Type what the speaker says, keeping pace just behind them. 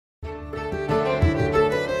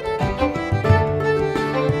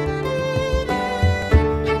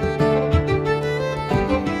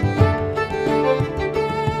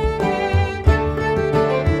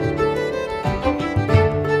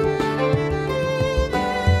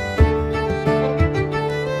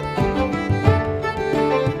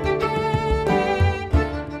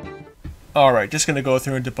Alright, just going to go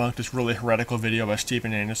through and debunk this really heretical video by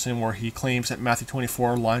Stephen Anderson where he claims that Matthew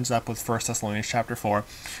 24 lines up with 1 Thessalonians chapter 4,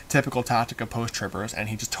 typical tactic of post-tribbers, and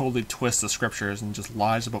he just totally twists the scriptures and just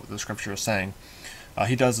lies about what the scripture is saying.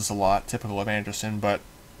 He does this a lot, typical of Anderson, but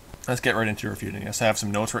let's get right into refuting this. I have some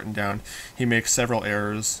notes written down. He makes several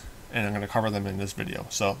errors, and I'm going to cover them in this video.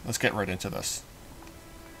 So let's get right into this.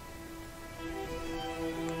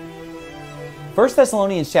 1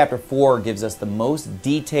 Thessalonians chapter 4 gives us the most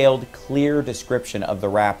detailed, clear description of the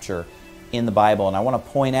rapture in the Bible. And I want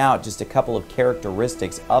to point out just a couple of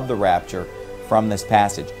characteristics of the rapture from this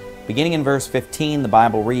passage. Beginning in verse 15, the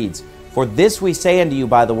Bible reads, "For this we say unto you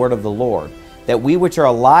by the word of the Lord, that we which are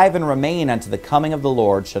alive and remain unto the coming of the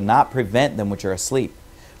Lord shall not prevent them which are asleep.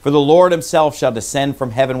 For the Lord himself shall descend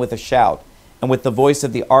from heaven with a shout, and with the voice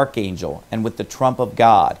of the archangel, and with the trump of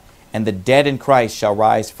God, and the dead in Christ shall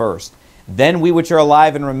rise first. Then we which are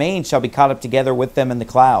alive and remain shall be caught up together with them in the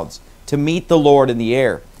clouds, to meet the Lord in the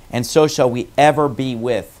air, and so shall we ever be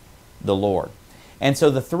with the Lord." And so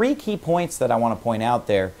the three key points that I want to point out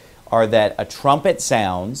there are that a trumpet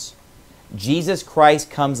sounds, Jesus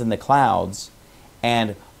Christ comes in the clouds,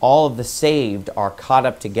 and all of the saved are caught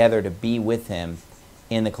up together to be with him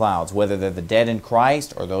in the clouds. Whether they're the dead in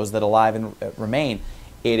Christ or those that alive and remain,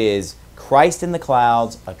 it is Christ in the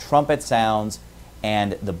clouds, a trumpet sounds,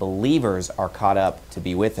 and the believers are caught up to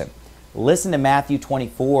be with him. Listen to Matthew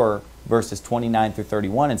 24, verses 29 through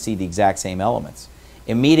 31, and see the exact same elements.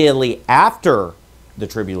 Immediately after the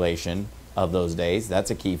tribulation of those days,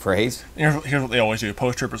 that's a key phrase. Here's what they always do.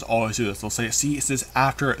 Post-tribbers always do this. They'll say, see, it says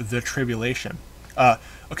after the tribulation.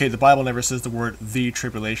 Okay, the Bible never says the word "the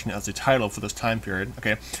tribulation" as the title for this time period.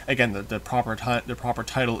 Okay, again, the proper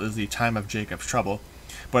title is the time of Jacob's trouble,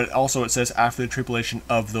 but also it says after the tribulation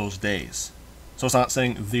of those days. So it's not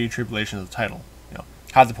saying the tribulation is the title.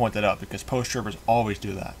 Had to point that out because post-tribbers always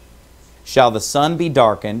do that. "Shall the sun be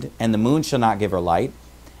darkened, and the moon shall not give her light,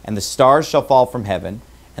 and the stars shall fall from heaven,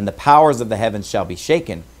 and the powers of the heavens shall be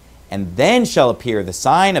shaken. And then shall appear the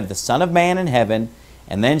sign of the Son of Man in heaven,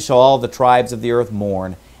 and then shall all the tribes of the earth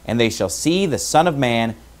mourn, and they shall see the Son of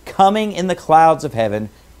Man coming in the clouds of heaven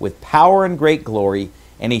with power and great glory,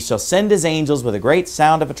 and he shall send his angels with a great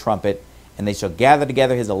sound of a trumpet, and they shall gather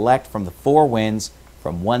together his elect from the four winds,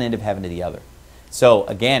 from one end of heaven to the other." So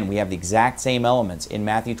again, we have the exact same elements. In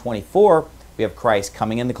Matthew 24, we have Christ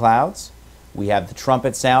coming in the clouds, we have the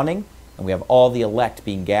trumpet sounding, and we have all the elect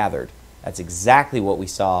being gathered. That's exactly what we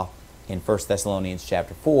saw in 1 Thessalonians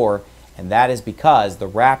chapter 4, and that is because the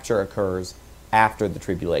rapture occurs after the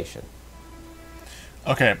tribulation.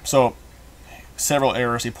 Okay, so several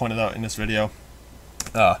errors he pointed out in this video.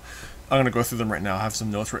 I'm going to go through them right now. I have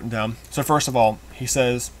some notes written down. So first of all, he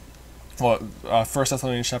says, well, 1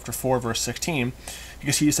 Thessalonians chapter 4, verse 16,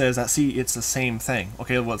 because he says that, see, it's the same thing.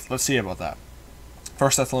 Okay, let's see about that.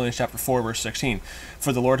 1 Thessalonians chapter 4, verse 16,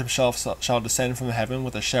 "For the Lord himself shall descend from heaven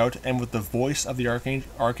with a shout, and with the voice of the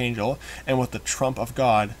archangel, and with the trump of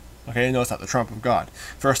God." Okay, notice that, the trump of God.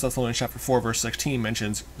 1 Thessalonians chapter 4, verse 16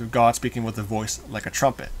 mentions God speaking with a voice like a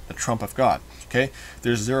trumpet, the trump of God. Okay,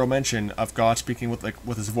 there's zero mention of God speaking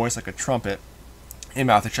with his voice like a trumpet in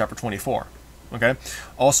Matthew chapter 24. Okay,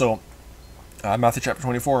 also, Matthew chapter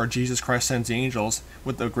 24, Jesus Christ sends the angels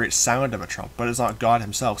with the great sound of a trump, but it's not God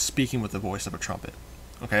himself speaking with the voice of a trumpet.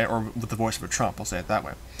 Okay, or with the voice of a trump, I'll say it that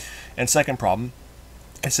way. And second problem,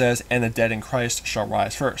 it says, "And the dead in Christ shall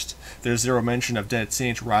rise first." There's zero mention of dead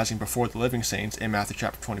saints rising before the living saints in Matthew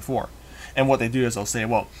chapter 24. And what they do is they'll say,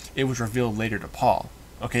 well, it was revealed later to Paul.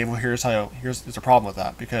 Okay, well, there's a problem with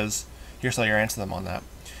that, because here's how you answer them on that.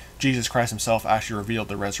 Jesus Christ himself actually revealed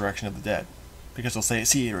the resurrection of the dead. Because they'll say,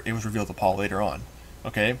 see, it was revealed to Paul later on.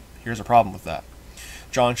 Okay, here's a problem with that.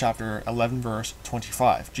 John chapter 11, verse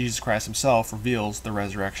 25. Jesus Christ himself reveals the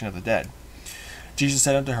resurrection of the dead. "Jesus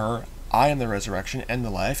said unto her, I am the resurrection and the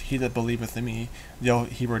life. He that believeth in me, though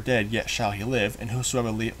he were dead, yet shall he live. And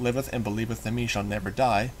whosoever liveth and believeth in me shall never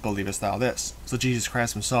die. Believest thou this?" So Jesus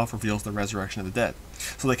Christ himself reveals the resurrection of the dead.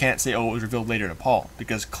 So they can't say, oh, it was revealed later to Paul,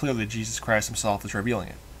 because clearly Jesus Christ himself is revealing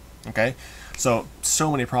it. Okay, so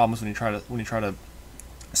many problems when you try to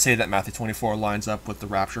say that Matthew 24 lines up with the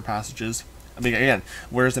rapture passages. I mean, again,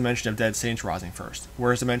 where's the mention of dead saints rising first?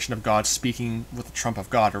 Where's the mention of God speaking with the trump of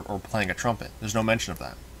God, or playing a trumpet? There's no mention of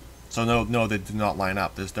that. So no, they do not line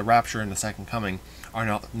up. The rapture and the second coming are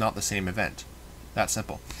not the same event. That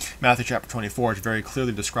simple. Matthew chapter 24 is very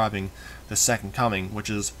clearly describing the second coming, which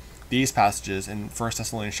is these passages in 1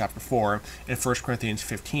 Thessalonians chapter 4 and 1 Corinthians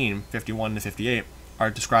 15, 51 to 58 are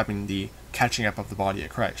describing the catching up of the body of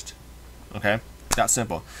Christ. Okay? That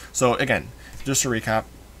simple. So again, just to recap,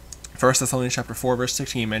 1 Thessalonians chapter 4, verse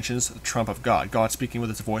 16 mentions the trump of God, God speaking with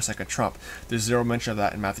his voice like a trump. There's zero mention of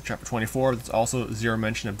that in Matthew chapter 24. There's also zero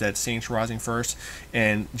mention of dead saints rising first,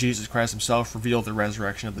 and Jesus Christ himself revealed the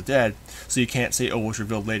resurrection of the dead, so you can't say, oh, it was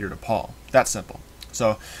revealed later to Paul. That's simple.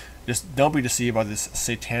 So just don't be deceived by this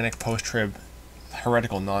satanic post-trib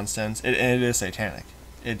heretical nonsense. It is satanic.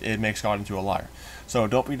 It makes God into a liar. So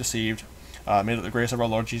don't be deceived. May the grace of our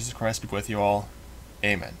Lord Jesus Christ be with you all.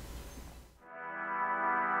 Amen.